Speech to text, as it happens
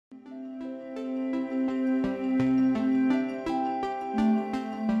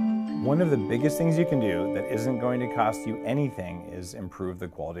One of the biggest things you can do that isn't going to cost you anything is improve the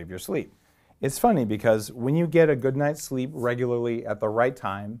quality of your sleep. It's funny because when you get a good night's sleep regularly at the right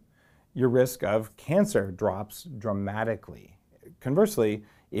time, your risk of cancer drops dramatically. Conversely,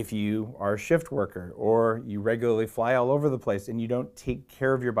 if you are a shift worker or you regularly fly all over the place and you don't take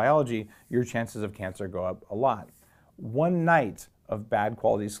care of your biology, your chances of cancer go up a lot. One night of bad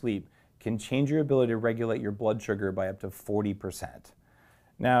quality sleep can change your ability to regulate your blood sugar by up to 40%.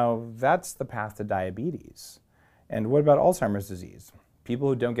 Now, that's the path to diabetes. And what about Alzheimer's disease? People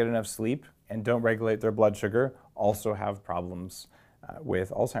who don't get enough sleep and don't regulate their blood sugar also have problems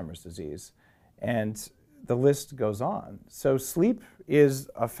with Alzheimer's disease. And the list goes on. So sleep is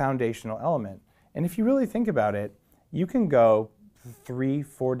a foundational element. And if you really think about it, you can go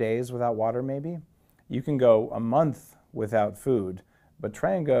 3-4 days without water maybe. You can go a month without food, but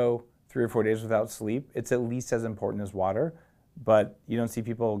try and go 3 or 4 days without sleep. It's at least as important as water. But you don't see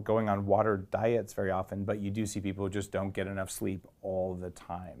people going on water diets very often, but you do see people who just don't get enough sleep all the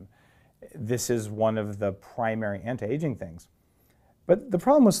time. This is one of the primary anti-aging things. But the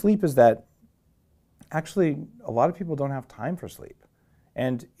problem with sleep is that actually a lot of people don't have time for sleep.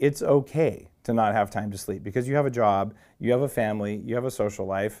 And it's okay to not have time to sleep because you have a job, you have a family, you have a social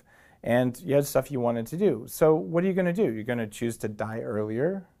life, and you had stuff you wanted to do. So what are you going to do? You're going to choose to die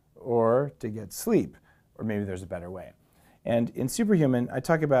earlier or to get sleep, or maybe there's a better way. And in Superhuman, I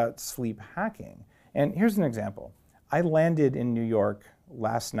talk about sleep hacking. And here's an example. I landed in New York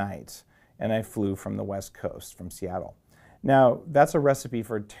last night, and I flew from the West Coast, from Seattle. Now, that's a recipe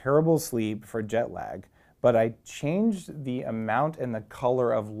for terrible sleep, for jet lag, but I changed the amount and the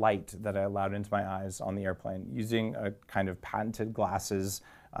color of light that I allowed into my eyes on the airplane using a kind of patented glasses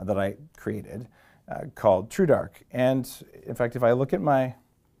that I created called TrueDark. And in fact, if I look at my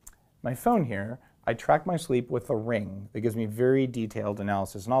phone here, I track my sleep with a ring that gives me very detailed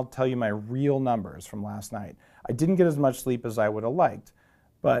analysis, and I'll tell you my real numbers from last night. I didn't get as much sleep as I would have liked,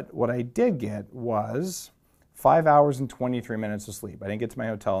 but what I did get was 5 hours and 23 minutes of sleep. I didn't get to my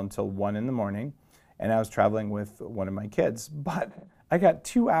hotel until 1 in the morning, and I was traveling with one of my kids, but I got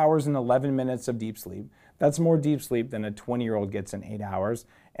 2 hours and 11 minutes of deep sleep. That's more deep sleep than a 20-year-old gets in 8 hours,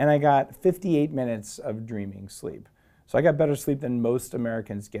 and I got 58 minutes of dreaming sleep. So I got better sleep than most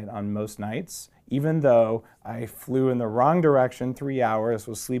Americans get on most nights, even though I flew in the wrong direction 3 hours,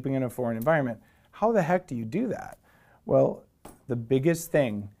 was sleeping in a foreign environment. How the heck do you do that? Well, the biggest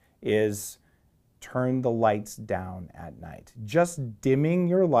thing is turn the lights down at night. Just dimming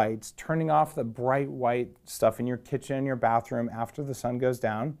your lights, turning off the bright white stuff in your kitchen and your bathroom after the sun goes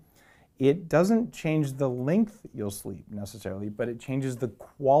down, it doesn't change the length you'll sleep necessarily, but it changes the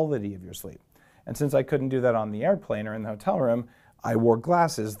quality of your sleep. And since I couldn't do that on the airplane or in the hotel room, I wore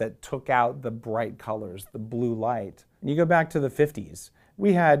glasses that took out the bright colors, the blue light. And you go back to the 50s.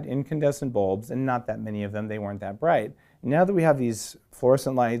 We had incandescent bulbs, and not that many of them, they weren't that bright. Now that we have these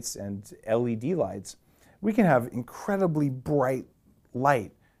fluorescent lights and LED lights, we can have incredibly bright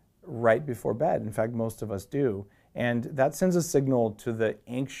light right before bed. In fact, most of us do. And that sends a signal to the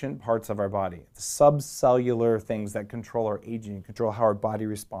ancient parts of our body, the subcellular things that control our aging, control how our body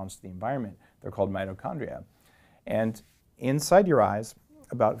responds to the environment. They're called mitochondria. And inside your eyes,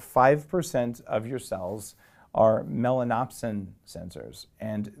 about 5% of your cells are melanopsin sensors.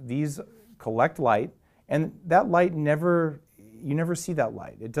 And these collect light, and that light you never see that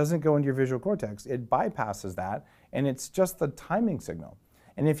light. It doesn't go into your visual cortex. It bypasses that, and it's just the timing signal.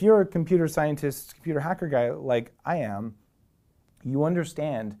 And if you're a computer scientist, computer hacker guy like I am, you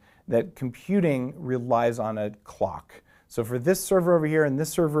understand that computing relies on a clock. So for this server over here and this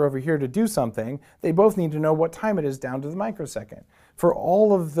server over here to do something, they both need to know what time it is down to the microsecond. For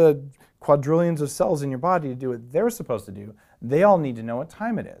all of the quadrillions of cells in your body to do what they're supposed to do, they all need to know what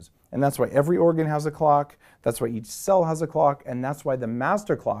time it is. And that's why every organ has a clock, that's why each cell has a clock, and that's why the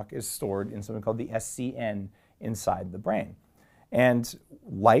master clock is stored in something called the SCN inside the brain. And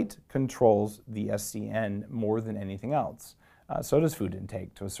light controls the SCN more than anything else. So does food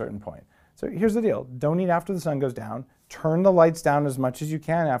intake to a certain point. So here's the deal. Don't eat after the sun goes down. Turn the lights down as much as you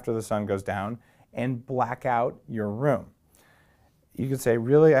can after the sun goes down, and black out your room. You could say,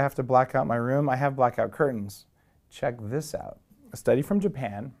 really, I have to black out my room? I have blackout curtains. Check this out. A study from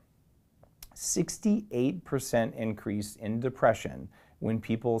Japan, 68% increase in depression when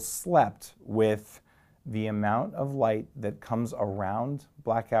people slept with the amount of light that comes around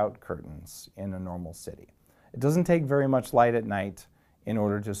blackout curtains in a normal city. It doesn't take very much light at night in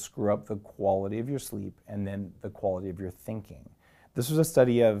order to screw up the quality of your sleep and then the quality of your thinking. This was a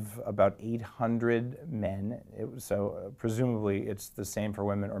study of about 800 men, so presumably it's the same for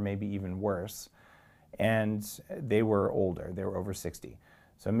women or maybe even worse, and they were older, they were over 60.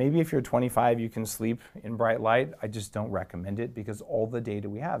 So maybe if you're 25, you can sleep in bright light. I just don't recommend it because all the data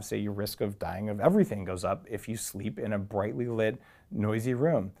we have say your risk of dying of everything goes up if you sleep in a brightly lit, noisy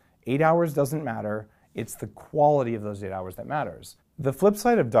room. 8 hours doesn't matter. It's the quality of those 8 hours that matters. The flip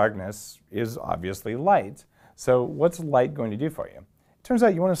side of darkness is obviously light. So what's light going to do for you? It turns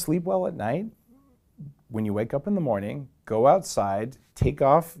out you want to sleep well at night. When you wake up in the morning, go outside, take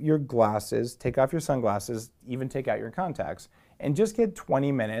off your glasses, take off your sunglasses, even take out your contacts, and just get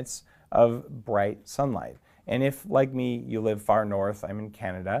 20 minutes of bright sunlight. And if, like me, you live far north, I'm in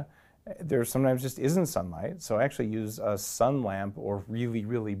Canada, there sometimes just isn't sunlight, so I actually use a sun lamp or really,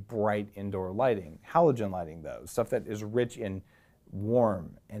 really bright indoor lighting. Halogen lighting, though, stuff that is rich in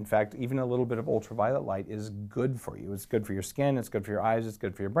warm. In fact, even a little bit of ultraviolet light is good for you. It's good for your skin, it's good for your eyes, it's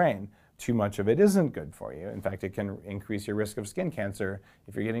good for your brain. Too much of it isn't good for you. In fact, it can increase your risk of skin cancer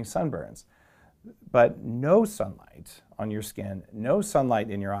if you're getting sunburns. But no sunlight on your skin, no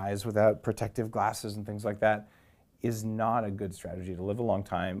sunlight in your eyes without protective glasses and things like that is not a good strategy to live a long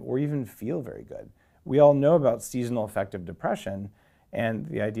time or even feel very good. We all know about seasonal affective depression and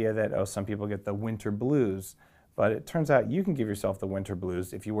the idea that, oh, some people get the winter blues, but it turns out you can give yourself the winter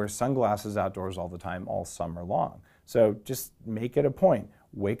blues if you wear sunglasses outdoors all the time, all summer long. So just make it a point.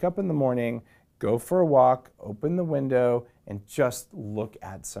 Wake up in the morning, go for a walk, open the window, and just look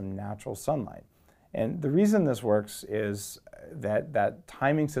at some natural sunlight. And the reason this works is that that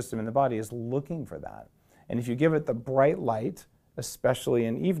timing system in the body is looking for that. And if you give it the bright light, especially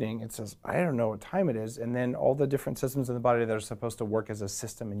in evening, it says, I don't know what time it is. And then all the different systems in the body that are supposed to work as a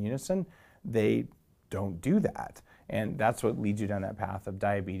system in unison, they don't do that. And that's what leads you down that path of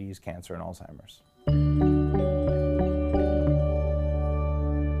diabetes, cancer, and Alzheimer's.